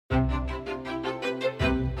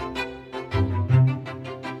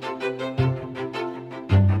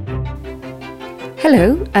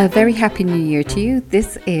Hello, a very happy new year to you.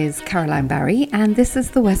 This is Caroline Barry and this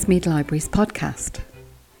is the Westmeath Libraries podcast.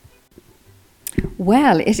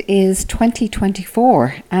 Well, it is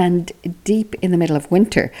 2024 and deep in the middle of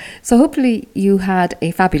winter. So hopefully you had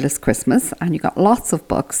a fabulous Christmas and you got lots of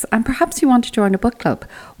books and perhaps you want to join a book club.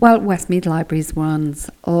 Well, Westmeath Libraries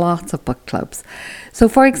runs lots of book clubs. So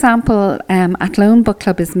for example, Athlone Book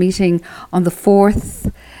Club is meeting on the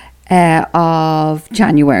 4th of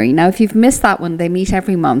January. Now, if you've missed that one, they meet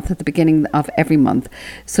every month at the beginning of every month.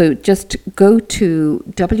 So just go to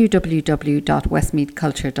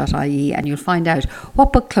www.westmeathculture.ie and you'll find out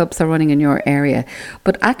what book clubs are running in your area.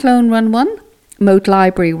 But Athlone run one, Moat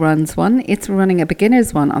Library runs one. It's running a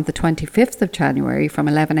beginners one on the 25th of January from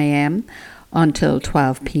 11 a.m. until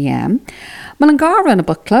 12 p.m. Mullingar run a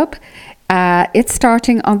book club. It's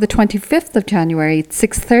starting on the 25th of January at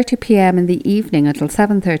 6:30 p.m. in the evening until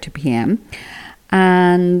 7:30 p.m.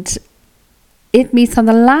 And it meets on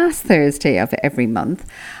the last Thursday of every month.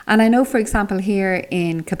 And I know, for example, here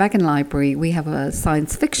in Cabegan Library, we have a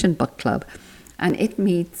science fiction book club and it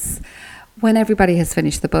meets when everybody has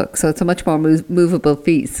finished the book. So it's a much more movable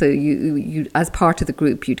feast. So you as part of the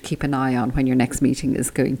group, you'd keep an eye on when your next meeting is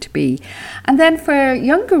going to be. And then for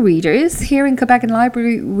younger readers, here in Cabegan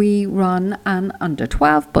Library, we run an under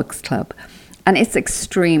 12 books club. And it's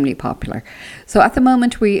extremely popular. So at the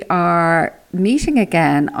moment, we are meeting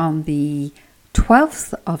again on the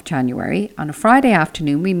 12th of January on a Friday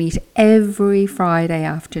afternoon. We meet every Friday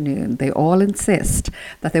afternoon. They all insist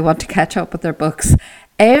that they want to catch up with their books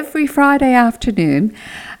every Friday afternoon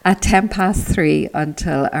at 3:10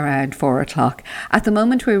 until around 4 o'clock. At the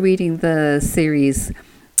moment, we're reading the series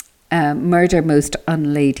Murder Most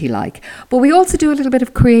Unladylike. But we also do a little bit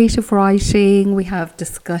of creative writing. We have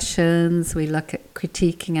discussions. We look at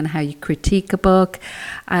critiquing and how you critique a book.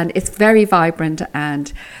 And it's very vibrant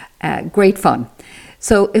and great fun.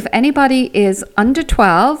 So if anybody is under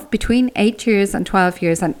 12, between 8 years and 12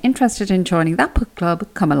 years and interested in joining that book club,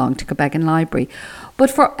 come along to Cabegan Library. But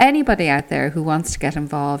for anybody out there who wants to get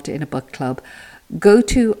involved in a book club, go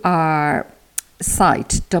to our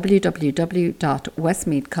site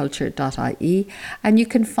www.westmeathculture.ie and you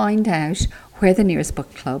can find out where the nearest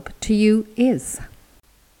book club to you is.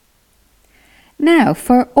 Now,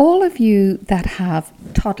 for all of you that have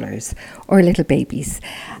toddlers or little babies,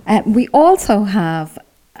 we also have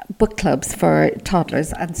book clubs for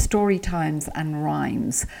toddlers and story times and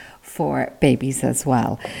rhymes for babies as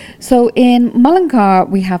well. So in Mullingar,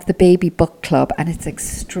 we have the Baby Book Club and it's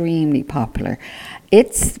extremely popular.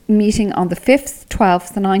 It's meeting on the 5th,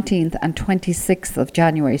 12th, the 19th and 26th of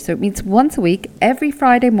January. So it meets once a week, every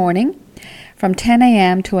Friday morning, from 10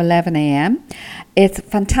 a.m. to 11 a.m. It's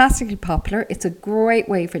fantastically popular. It's a great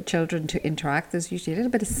way for children to interact. There's usually a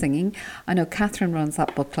little bit of singing. I know Catherine runs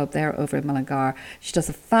that book club there over in Mullingar. She does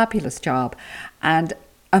a fabulous job. And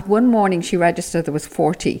at one morning she registered there was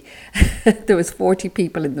 40. There was 40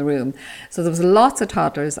 people in the room. So there was lots of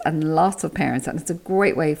toddlers and lots of parents. And it's a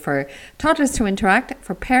great way for toddlers to interact,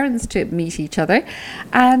 for parents to meet each other,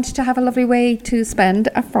 and to have a lovely way to spend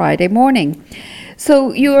a Friday morning.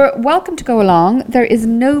 So you're welcome to go along. There is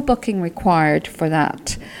no booking required for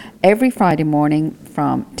that. Every Friday morning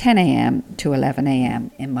from 10 a.m. to 11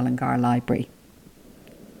 a.m. in Mullingar Library.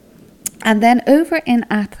 And then over in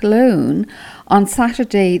Athlone on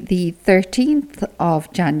Saturday the 13th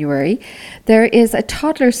of January, there is a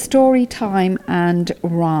toddler story time and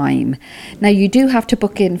rhyme. Now you do have to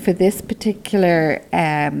book in for this particular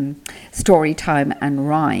story time and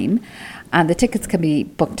rhyme. And the tickets can be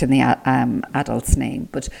booked in the adult's name.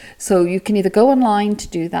 But so you can either go online to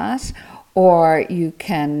do that, or you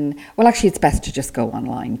can, well, actually it's best to just go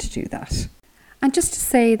online to do that. And just to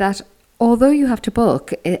say that although you have to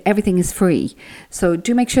book, everything is free. So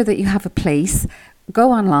do make sure that you have a place,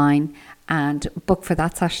 go online and book for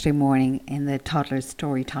that Saturday morning in the toddler's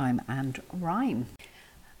story time and rhyme.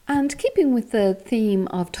 And keeping with the theme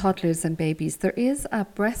of toddlers and babies, there is a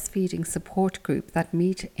breastfeeding support group that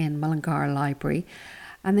meet in Mullingar Library.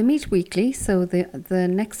 And they meet weekly, so the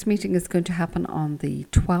next meeting is going to happen on the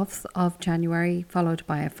 12th of January, followed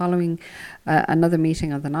by another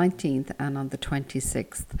meeting on the 19th and on the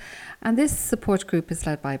 26th. And this support group is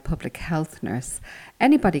led by a public health nurse.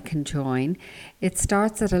 Anybody can join. It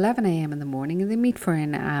starts at 11 a.m. in the morning and they meet for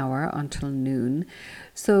an hour until noon.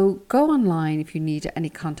 So go online if you need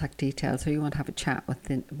any contact details or you want to have a chat with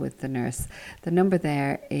the nurse. The number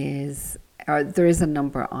there is... there is a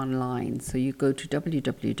number online, so you go to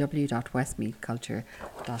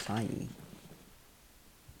www.westmeathculture.ie.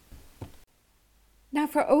 Now,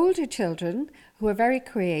 for older children who are very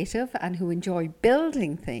creative and who enjoy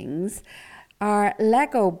building things, Our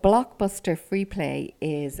Lego Blockbuster free play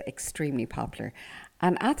is extremely popular,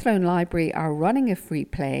 and Athlone Library are running a free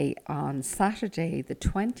play on Saturday the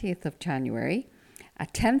 20th of January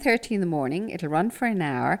at 10:30 in the morning. It'll run for an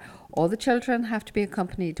hour. All the children have to be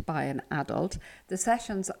accompanied by an adult. The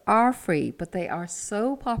sessions are free, but they are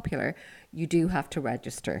so popular you do have to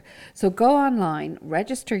register. So go online,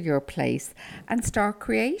 register your place and start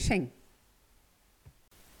creating.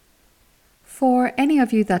 For any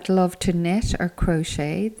of you that love to knit or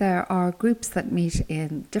crochet, there are groups that meet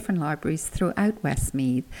in different libraries throughout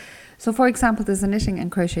Westmeath. So for example, there's a knitting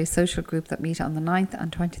and crochet social group that meet on the 9th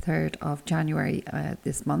and 23rd of January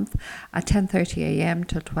this month at 10:30am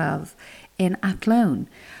till 12 in Athlone.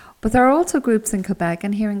 But there are also groups in Quebec,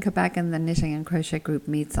 and here in Quebec the knitting and crochet group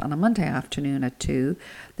meets on a Monday afternoon at 2.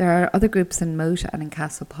 There are other groups in Moat and in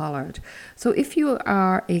Castlepollard. So if you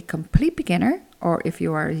are a complete beginner or if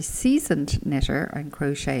you are a seasoned knitter and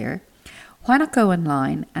crocheter, why not go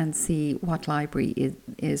online and see what library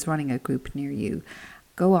is running a group near you?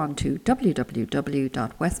 Go on to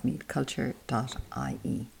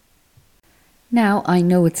www.westmeathculture.ie. Now, I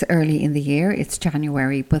know it's early in the year, it's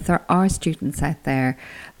January, but there are students out there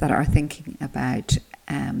that are thinking about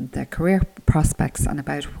their career prospects and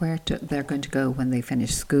about where they're going to go when they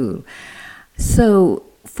finish school. So,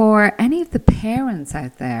 for any of the parents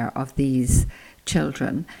out there of these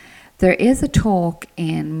children, there is a talk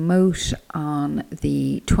in Moat on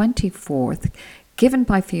the 24th given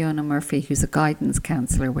by Fiona Murphy, who's a guidance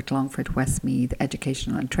counsellor with Longford Westmeath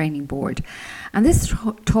Educational and Training Board. And this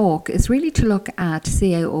talk is really to look at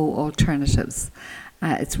CAO alternatives.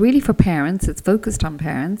 It's really for parents, it's focused on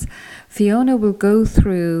parents. Fiona will go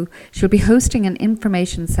through, she'll be hosting an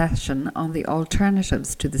information session on the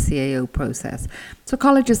alternatives to the CAO process. So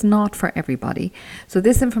college is not for everybody. So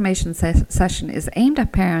this information session is aimed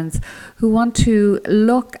at parents who want to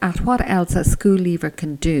look at what else a school leaver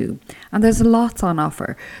can do. And there's lots on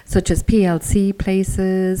offer, such as PLC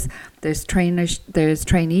places, there's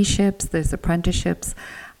traineeships, there's apprenticeships,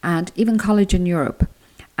 and even college in Europe.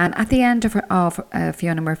 And at the end of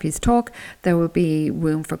Fiona Murphy's talk, there will be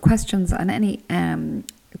room for questions and any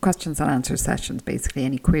questions and answer sessions, basically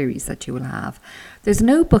any queries that you will have. There's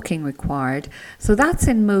no booking required. So that's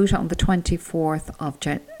in Moat on the 24th of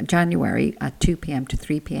January at 2 p.m. to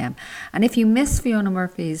 3 p.m. And if you miss Fiona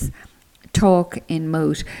Murphy's talk in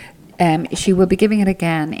Moat, she will be giving it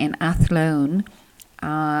again in Athlone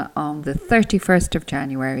on the 31st of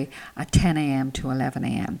January at 10 a.m. to 11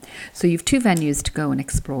 a.m. So you've two venues to go and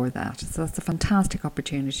explore that. So that's a fantastic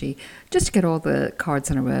opportunity just to get all the cards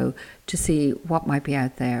in a row to see what might be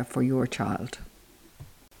out there for your child.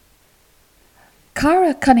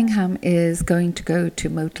 Cara Cunningham is going to go to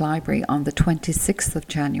Moat Library on the 26th of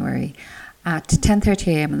January at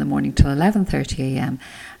 10:30am in the morning till 11:30am,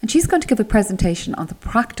 and she's going to give a presentation on the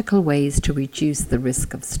practical ways to reduce the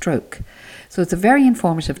risk of stroke. So it's a very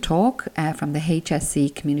informative talk from the HSC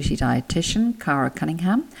community dietitian, Cara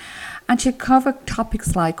Cunningham, and she'll cover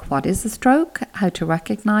topics like what is a stroke, how to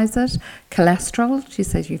recognise it, cholesterol, she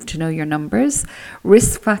says you have to know your numbers,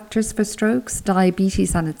 risk factors for strokes,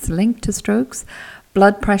 diabetes and its link to strokes,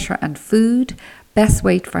 blood pressure and food, best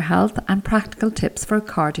weight for health, and practical tips for a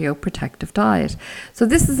cardioprotective diet. So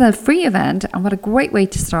this is a free event, and what a great way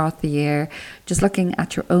to start the year, just looking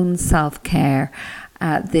at your own self-care.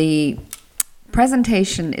 The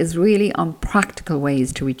presentation is really on practical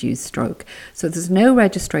ways to reduce stroke. So there's no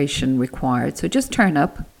registration required, so just turn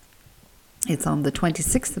up. It's on the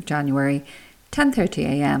 26th of January,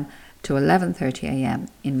 10:30am to 11:30am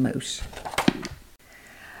in Moat.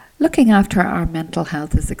 Looking after our mental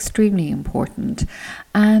health is extremely important,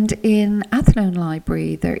 and in Athlone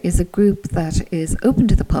Library there is a group that is open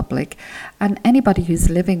to the public and anybody who's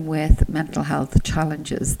living with mental health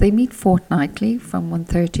challenges. They meet fortnightly from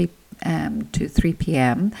 1:30 to 3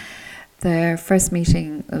 p.m. Their first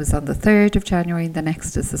meeting was on the 3rd of January, the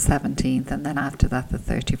next is the 17th, and then after that the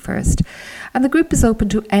 31st. And the group is open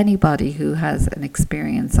to anybody who has an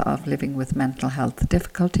experience of living with mental health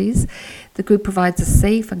difficulties. The group provides a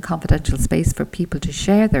safe and confidential space for people to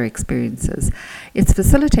share their experiences. It's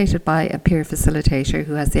facilitated by a peer facilitator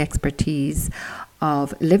who has the expertise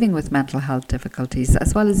of living with mental health difficulties,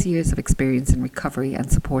 as well as years of experience in recovery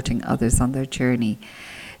and supporting others on their journey.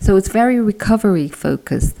 So it's very recovery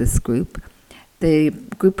focused, this group. The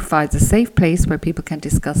group provides a safe place where people can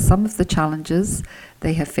discuss some of the challenges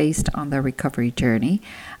they have faced on their recovery journey,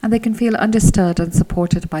 and they can feel understood and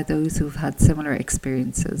supported by those who've had similar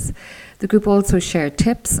experiences. The group also share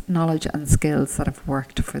tips, knowledge and skills that have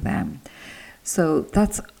worked for them. So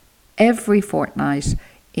that's every fortnight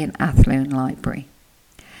in Athlone Library.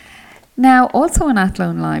 Now, also in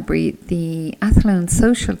Athlone Library, the Athlone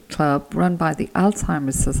Social Club, run by the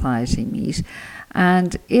Alzheimer's Society, meet,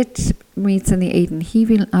 and it meets in the Aidan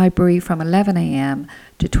Heavey Library from 11 a.m.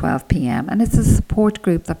 to 12 p.m. and it's a support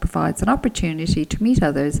group that provides an opportunity to meet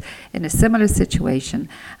others in a similar situation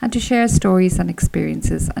and to share stories and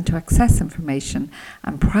experiences and to access information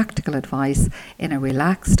and practical advice in a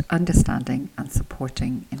relaxed, understanding and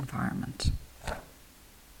supporting environment.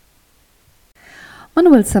 Mana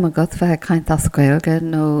bhfuil sama gott bheith caint as gaeilge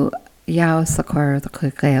nó jou sa chuir do chu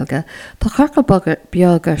gaeilge, tá charcail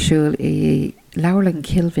beag ar siúil I leabharlann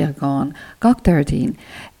Cilmheagáin gach deirdín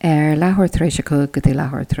leabhar tar éis go dtí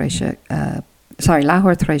leabhar tar éis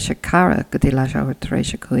leabhar tar éis cara go dtí leabhar tar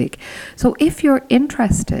éis chuig. So if you're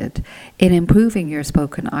interested in improving your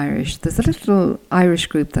spoken Irish, there's a little Irish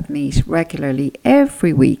group that meet regularly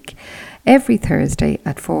every week, every Thursday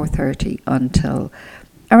at 4:30 until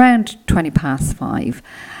around 5:20.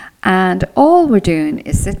 And all we're doing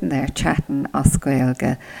is sitting there chatting as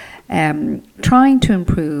Gaeilge, trying to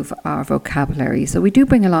improve our vocabulary. So we do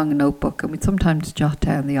bring along a notebook and we sometimes jot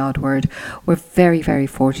down the odd word. We're very, very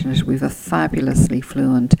fortunate. We have a fabulously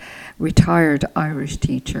fluent retired Irish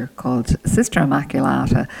teacher called Sister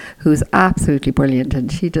Immaculata, who's absolutely brilliant, and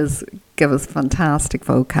she does give us fantastic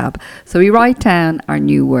vocab. So we write down our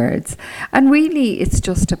new words. And really it's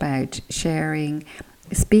just about sharing,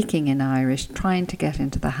 speaking in Irish, trying to get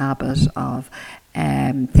into the habit of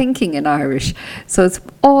thinking in Irish. So it's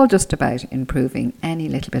all just about improving any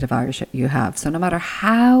little bit of Irish that you have. So no matter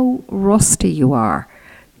how rusty you are,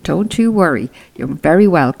 don't you worry, you're very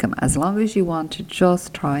welcome as long as you want to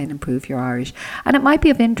just try and improve your Irish. And it might be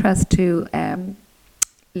of interest to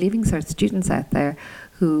Leaving Cert students out there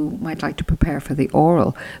who might like to prepare for the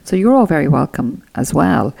oral. So you're all very welcome as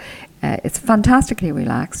well. It's fantastically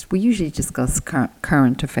relaxed. We usually discuss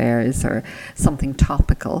current affairs or something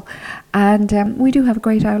topical, and we do have a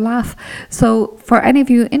great old laugh. So for any of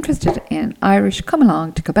you interested in Irish, come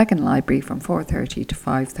along to Cabegan Library from 4:30 to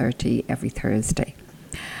 5:30 every Thursday.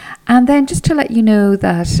 And then just to let you know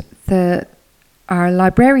that our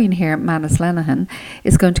librarian here, Manus Lenihan,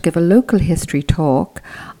 is going to give a local history talk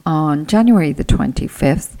on January the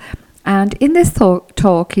 25th. And in this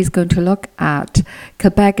talk, he's going to look at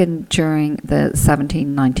Cabegan during the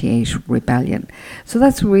 1798 rebellion. So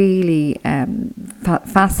that's really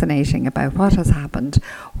fascinating about what has happened,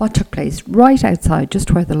 what took place right outside, just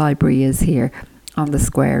where the library is here on the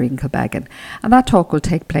square in Cabegan. And that talk will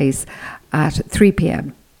take place at 3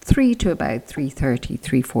 p.m. 3 to about 3:30,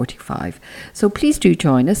 3:45. So please do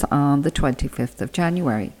join us on the 25th of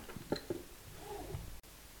January.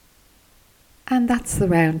 And that's the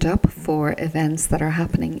roundup for events that are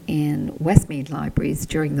happening in Westmeath Libraries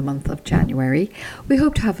during the month of January. We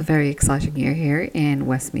hope to have a very exciting year here in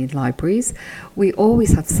Westmeath Libraries. We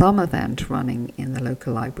always have some event running in the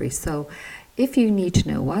local library. So if you need to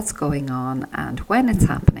know what's going on and when it's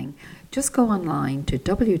happening, just go online to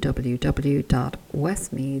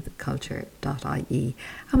www.westmeathculture.ie.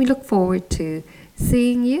 And we look forward to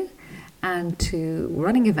seeing you and to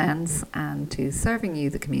running events and to serving you,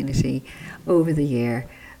 the community, over the year.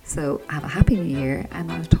 So have a happy new year,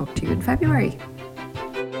 and I'll talk to you in February.